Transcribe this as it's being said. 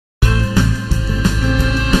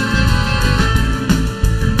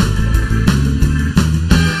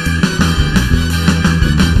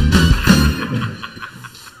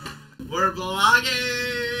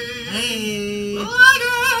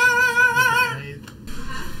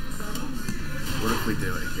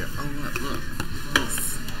do it here. Oh, look.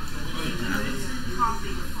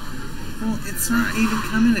 Well, it's not even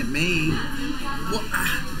coming at me. Well,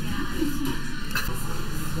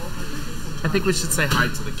 I think we should say hi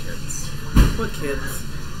to the kids. what kids?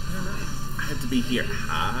 I have to be here.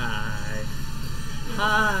 Hi.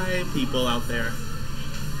 Hi, people out there.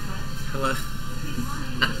 Hello.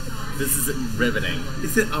 This is riveting.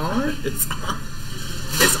 Is it on? It's on.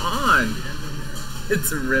 It's on.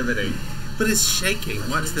 It's riveting. But it's shaking.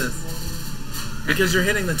 Watch this. Because you're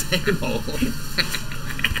hitting the table.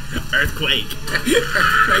 Earthquake.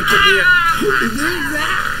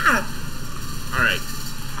 Alright.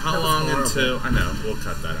 How long until... I know. We'll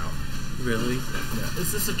cut that out. Really? Yeah.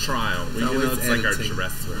 This is a trial. We know it's like our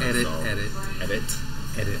dress rehearsal.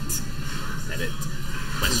 Edit.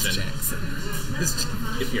 Question. Jackson.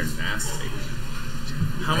 If you're nasty.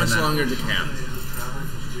 How much longer to camp?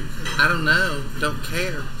 I don't know. Don't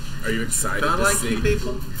care. Are you excited Do I to like see you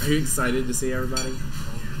people? Are you excited to see everybody?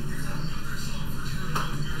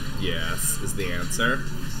 Yes, is the answer.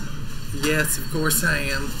 Yes, of course I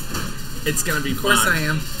am. It's gonna be fun. Of course I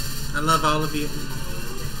am. I love all of you.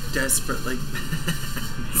 Desperately.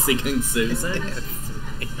 Seeking Susan? Yes.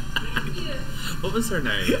 What was her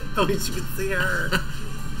name? I wish you could see her.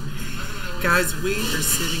 Guys, we are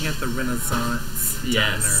sitting at the Renaissance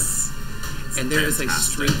Yes. Diner. And there is a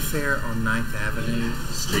street fair on 9th Avenue.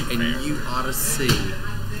 And you ought to see.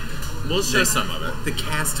 We'll show some of it. The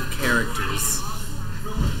cast of characters.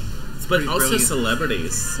 But also brilliant.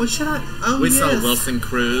 celebrities. What should I? Oh, We yes. saw Wilson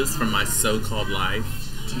Cruz from My So-Called Life.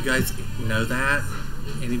 Do you guys know that?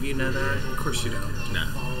 Any of you know that? Of course you don't. No.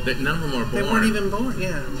 None of them were born. They weren't even born,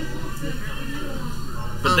 yeah.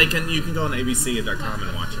 But you can go on abc.com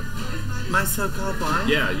and watch it. My So-Called Life?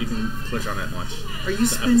 Yeah, you can click on it and watch. Are you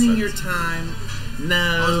spending your time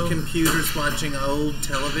No. on computers watching old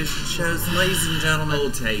television shows? Ladies and gentlemen,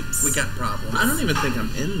 Old tapes. we got problems. I don't even think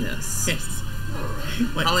I'm in this. Yes.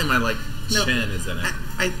 Wait, Probably my chin is in it.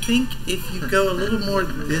 I think if you go a little more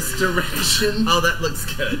this direction, Oh, that looks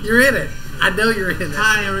good. you're in it. I know you're in it.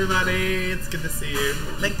 Hi, everybody. It's good to see you.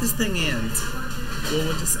 Make this thing end. Well,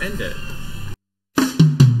 we'll just end it.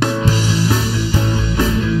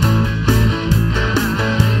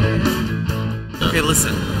 Okay,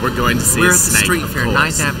 listen. We're going to see We're a at the snake, street of fair,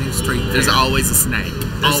 course. 9th Avenue Street Fair. There's always a snake.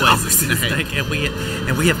 There's always always a snake.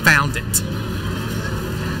 and we have found it.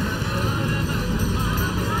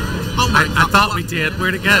 Oh my God. I thought we did.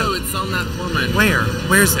 Where'd it go? No, it's on that woman. Where?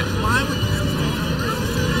 Where's it? Why would...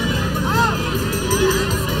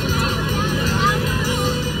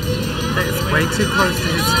 That is way too close to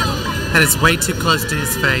his. That is way too close to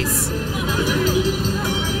his face.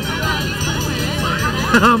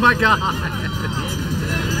 Oh my God!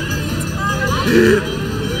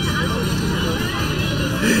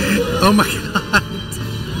 Oh my God!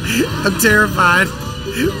 I'm terrified.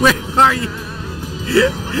 Where are you?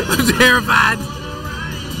 I'm terrified.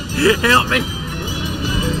 Help me!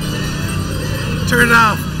 Turn it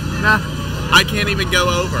off. No. I can't even go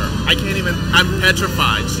over. I can't even... I'm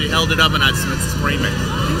petrified. She held it up and I just went screaming.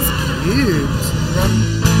 It's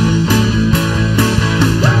cute.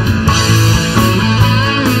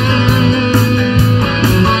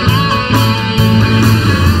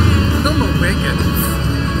 Oh my goodness.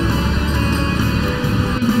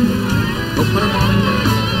 Oh, put them on.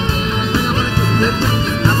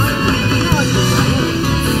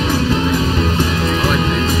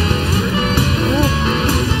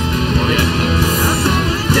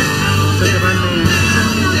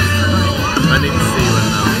 I need to see one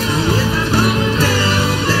though.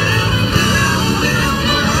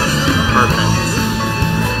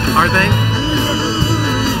 Perfect. Are they?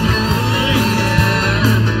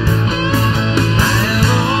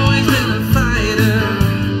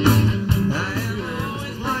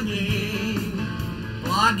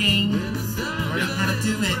 Vlogging. Learning how to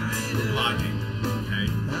do it. Vlogging. Okay.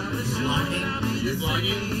 Vlogging.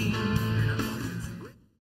 Vlogging.